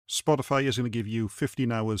Spotify is going to give you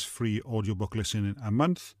 15 hours free audiobook listening a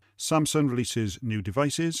month. Samsung releases new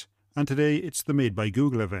devices. And today it's the Made by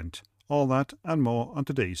Google event. All that and more on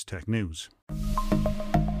today's Tech News.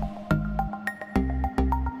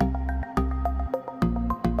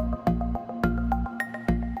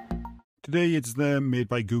 Today it's the Made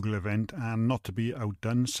by Google event, and not to be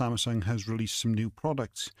outdone, Samsung has released some new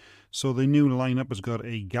products. So the new lineup has got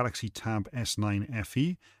a Galaxy Tab S9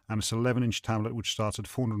 FE, and it's an 11-inch tablet which starts at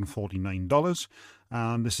 $449.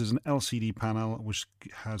 And this is an LCD panel which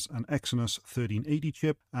has an Exynos 1380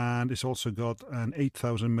 chip, and it's also got an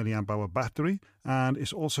 8000 mAh battery, and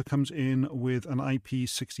it also comes in with an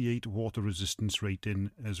IP68 water resistance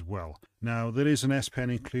rating as well. Now there is an S Pen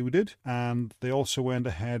included, and they also went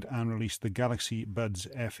ahead and released the Galaxy Buds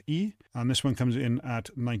FE, and this one comes in at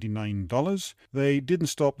 $99. They didn't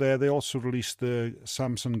stop there, they also released the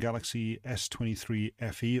Samsung Galaxy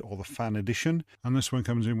S23 FE, or the Fan Edition, and this one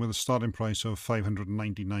comes in with a starting price of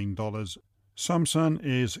 $599. Samsung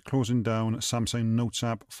is closing down Samsung Notes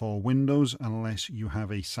app for Windows unless you have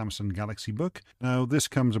a Samsung Galaxy Book. Now this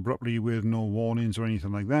comes abruptly with no warnings or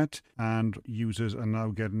anything like that, and users are now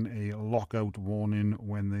getting a lockout warning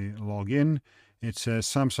when they log in. It says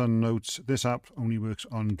Samsung Notes, this app only works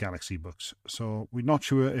on Galaxy Books. So we're not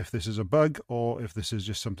sure if this is a bug or if this is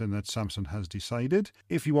just something that Samsung has decided.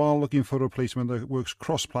 If you are looking for a replacement that works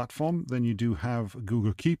cross-platform, then you do have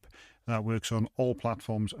Google Keep. That works on all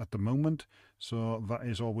platforms at the moment. So that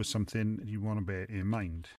is always something you want to bear in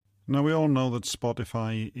mind. Now, we all know that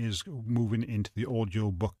Spotify is moving into the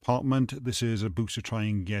audiobook department. This is a boost to try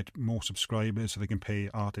and get more subscribers so they can pay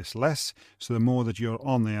artists less. So the more that you're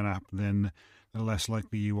on their app, then the less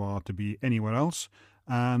likely you are to be anywhere else.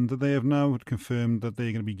 And they have now confirmed that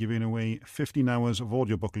they're going to be giving away 15 hours of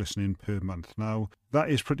audiobook listening per month. Now, that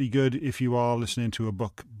is pretty good if you are listening to a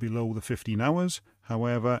book below the 15 hours.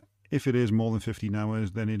 However, if it is more than 15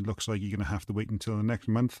 hours, then it looks like you're going to have to wait until the next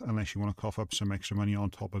month unless you want to cough up some extra money on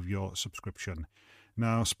top of your subscription.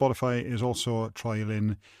 Now, Spotify is also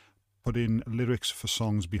trialing putting lyrics for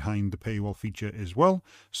songs behind the paywall feature as well.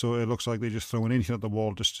 So it looks like they're just throwing anything at the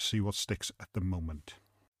wall just to see what sticks at the moment.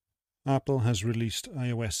 Apple has released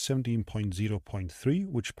iOS 17.0.3,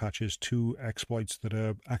 which patches 2 exploits that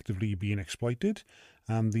are actively being exploited.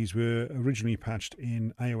 And these were originally patched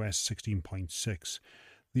in iOS 16.6.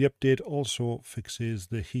 The update also fixes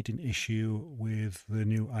the heating issue with the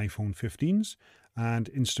new iPhone 15s, and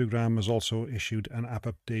Instagram has also issued an app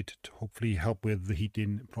update to hopefully help with the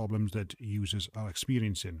heating problems that users are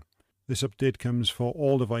experiencing. This update comes for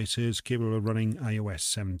all devices capable of running iOS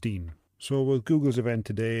 17. So with Google's event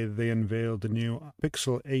today, they unveiled the new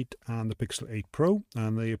Pixel 8 and the Pixel 8 Pro,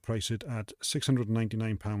 and they price it at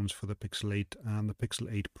 £699 for the Pixel 8, and the Pixel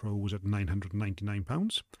 8 Pro was at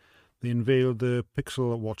 £999. They unveiled the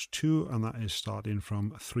Pixel Watch 2, and that is starting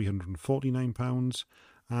from £349.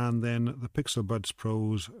 And then the Pixel Buds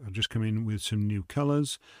Pros are just come in with some new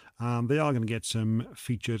colours. And they are going to get some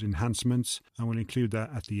featured enhancements, and we'll include that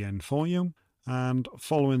at the end for you. And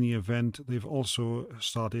following the event, they've also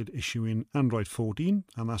started issuing Android 14,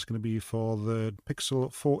 and that's going to be for the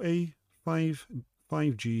Pixel 4a, 5,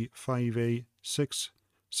 5G, 5a, 6,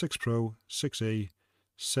 6 Pro, 6a,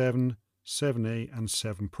 7, 7a and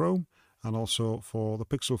 7 Pro, and also for the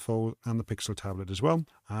Pixel Fold and the Pixel tablet as well.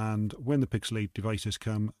 And when the Pixel 8 devices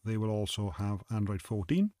come, they will also have Android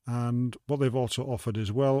 14. And what they've also offered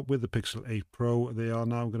as well with the Pixel 8 Pro, they are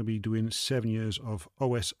now going to be doing 7 years of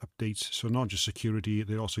OS updates. So not just security,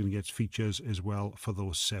 they're also going to get features as well for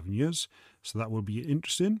those 7 years. So that will be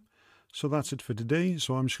interesting. So that's it for today.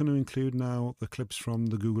 So I'm just going to include now the clips from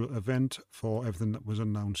the Google event for everything that was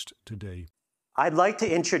announced today. I'd like to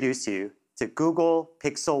introduce you to Google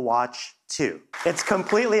Pixel Watch 2. It's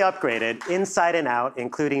completely upgraded inside and out,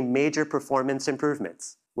 including major performance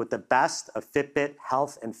improvements with the best of Fitbit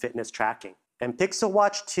health and fitness tracking. And Pixel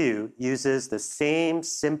Watch 2 uses the same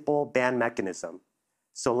simple band mechanism,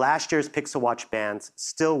 so last year's Pixel Watch bands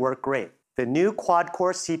still work great. The new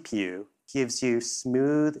quad-core CPU gives you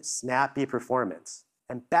smooth, snappy performance,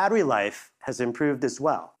 and battery life has improved as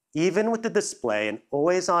well. Even with the display in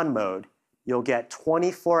always-on mode, you'll get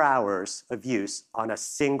 24 hours of use on a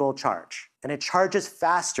single charge. And it charges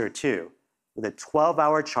faster too, with a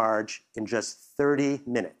 12-hour charge in just 30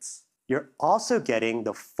 minutes. You're also getting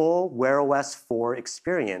the full Wear OS 4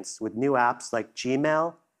 experience with new apps like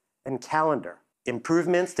Gmail and Calendar,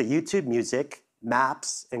 improvements to YouTube Music,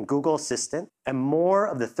 Maps, and Google Assistant, and more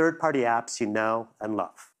of the third-party apps you know and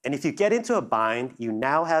love. And if you get into a bind, you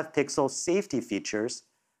now have Pixel's safety features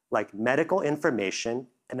like medical information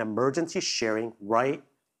and emergency sharing right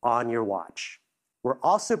on your watch. We're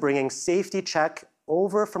also bringing Safety Check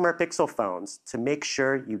over from our Pixel phones to make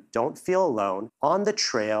sure you don't feel alone on the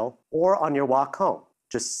trail or on your walk home.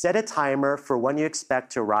 Just set a timer for when you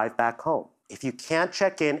expect to arrive back home. If you can't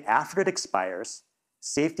check in after it expires,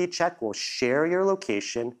 Safety Check will share your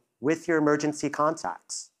location with your emergency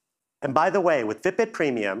contacts. And by the way, with Fitbit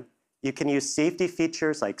Premium, you can use safety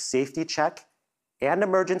features like Safety Check and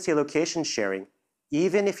emergency location sharing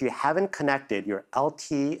even if you haven't connected your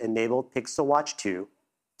LTE-enabled Pixel Watch 2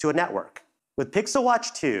 to a network. With Pixel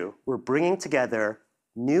Watch 2, we're bringing together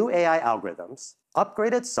new AI algorithms,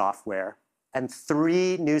 upgraded software, and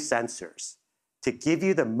 3 new sensors to give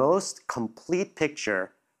you the most complete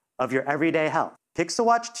picture of your everyday health. Pixel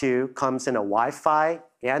Watch 2 comes in a Wi-Fi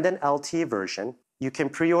and an LTE version. You can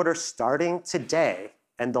pre-order starting today,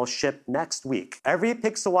 and they'll ship next week. Every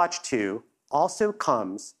Pixel Watch 2 also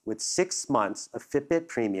comes with 6 months of Fitbit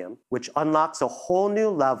Premium, which unlocks a whole new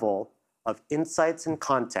level of insights and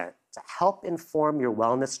content to help inform your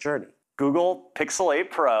wellness journey. Google Pixel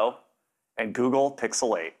 8 Pro and Google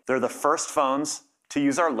Pixel 8. They're the first phones to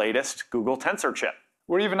use our latest Google Tensor chip.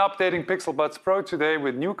 We're even updating Pixel Buds Pro today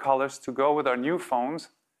with new colors to go with our new phones,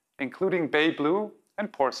 including Bay Blue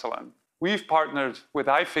and Porcelain. We've partnered with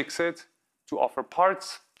iFixit to offer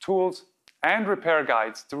parts, tools, and repair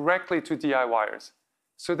guides directly to DIYers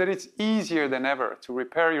so that it's easier than ever to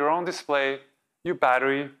repair your own display, your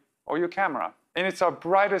battery, or your camera. And it's our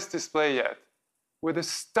brightest display yet, with a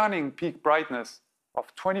stunning peak brightness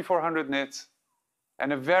of 2400 nits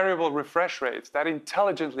and a variable refresh rate that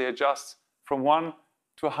intelligently adjusts from 1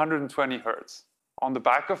 to 120 Hz. On the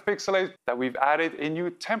back of Pixel 8, that we've added a new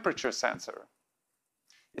temperature sensor.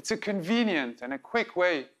 It's a convenient and a quick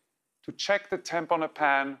way to check the temp on a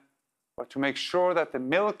pan or to make sure that the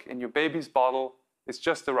milk in your baby's bottle is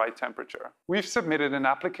just the right temperature. We've submitted an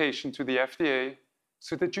application to the FDA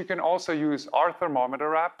so that you can also use our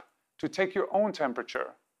thermometer app to take your own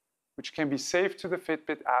temperature, which can be saved to the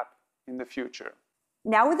Fitbit app in the future.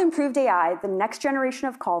 Now with improved AI, the next generation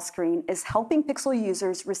of call screen is helping Pixel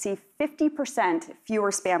users receive 50%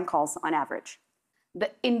 fewer spam calls on average. The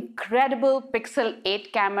incredible Pixel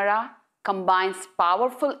 8 camera combines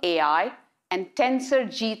powerful AI and Tensor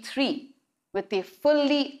G3 with a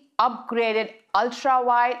fully upgraded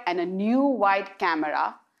ultra-wide and a new wide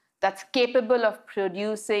camera that's capable of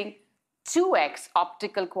producing 2x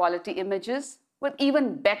optical quality images with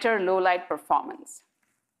even better low-light performance.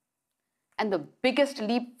 And the biggest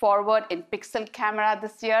leap forward in Pixel camera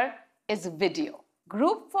this year is video.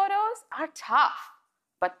 Group photos are tough,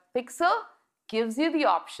 but Pixel gives you the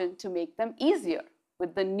option to make them easier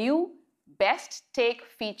with the new Best Take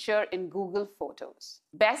feature in Google Photos.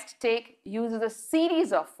 Best Take uses a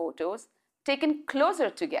series of photos taken closer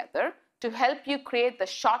together to help you create the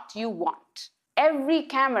shot you want. Every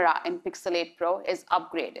camera in Pixel 8 Pro is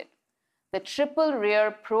upgraded. The triple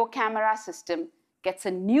rear Pro camera system gets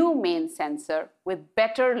a new main sensor with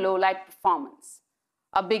better low-light performance,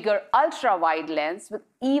 a bigger ultra-wide lens with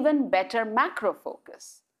even better macro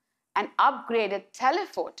focus, an upgraded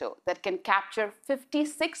telephoto that can capture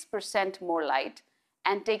 56% more light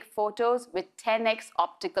and take photos with 10x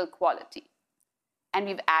optical quality. And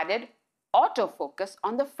we've added autofocus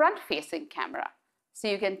on the front-facing camera, so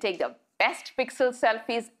you can take the best Pixel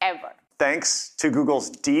selfies ever. Thanks to Google's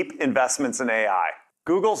deep investments in AI,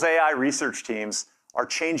 Google's AI research teams are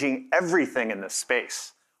changing everything in this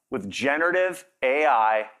space with generative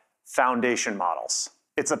AI foundation models.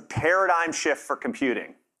 It's a paradigm shift for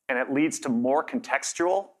computing, and it leads to more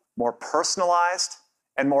contextual, more personalized,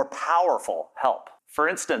 and more powerful help. For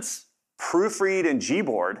instance, Proofread in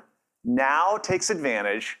Gboard now takes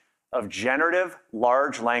advantage of generative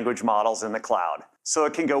large language models in the cloud, so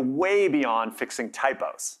it can go way beyond fixing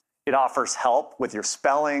typos. It offers help with your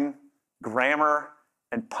spelling, grammar,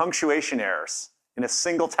 and punctuation errors in a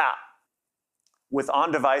single tap. With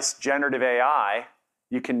on-device generative AI,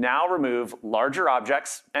 you can now remove larger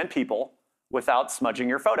objects and people without smudging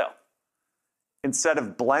your photo. Instead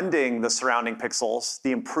of blending the surrounding pixels,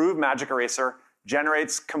 the improved Magic Eraser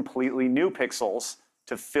generates completely new pixels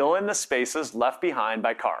to fill in the spaces left behind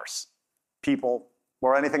by cars, people,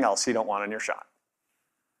 or anything else you don't want in your shot.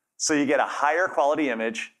 So you get a higher quality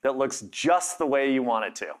image that looks just the way you want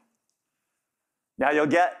it to. Now you'll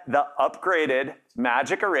get the upgraded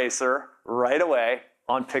Magic Eraser right away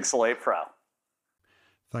on Pixel 8 Pro.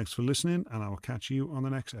 Thanks for listening, and I will catch you on the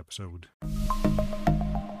next episode.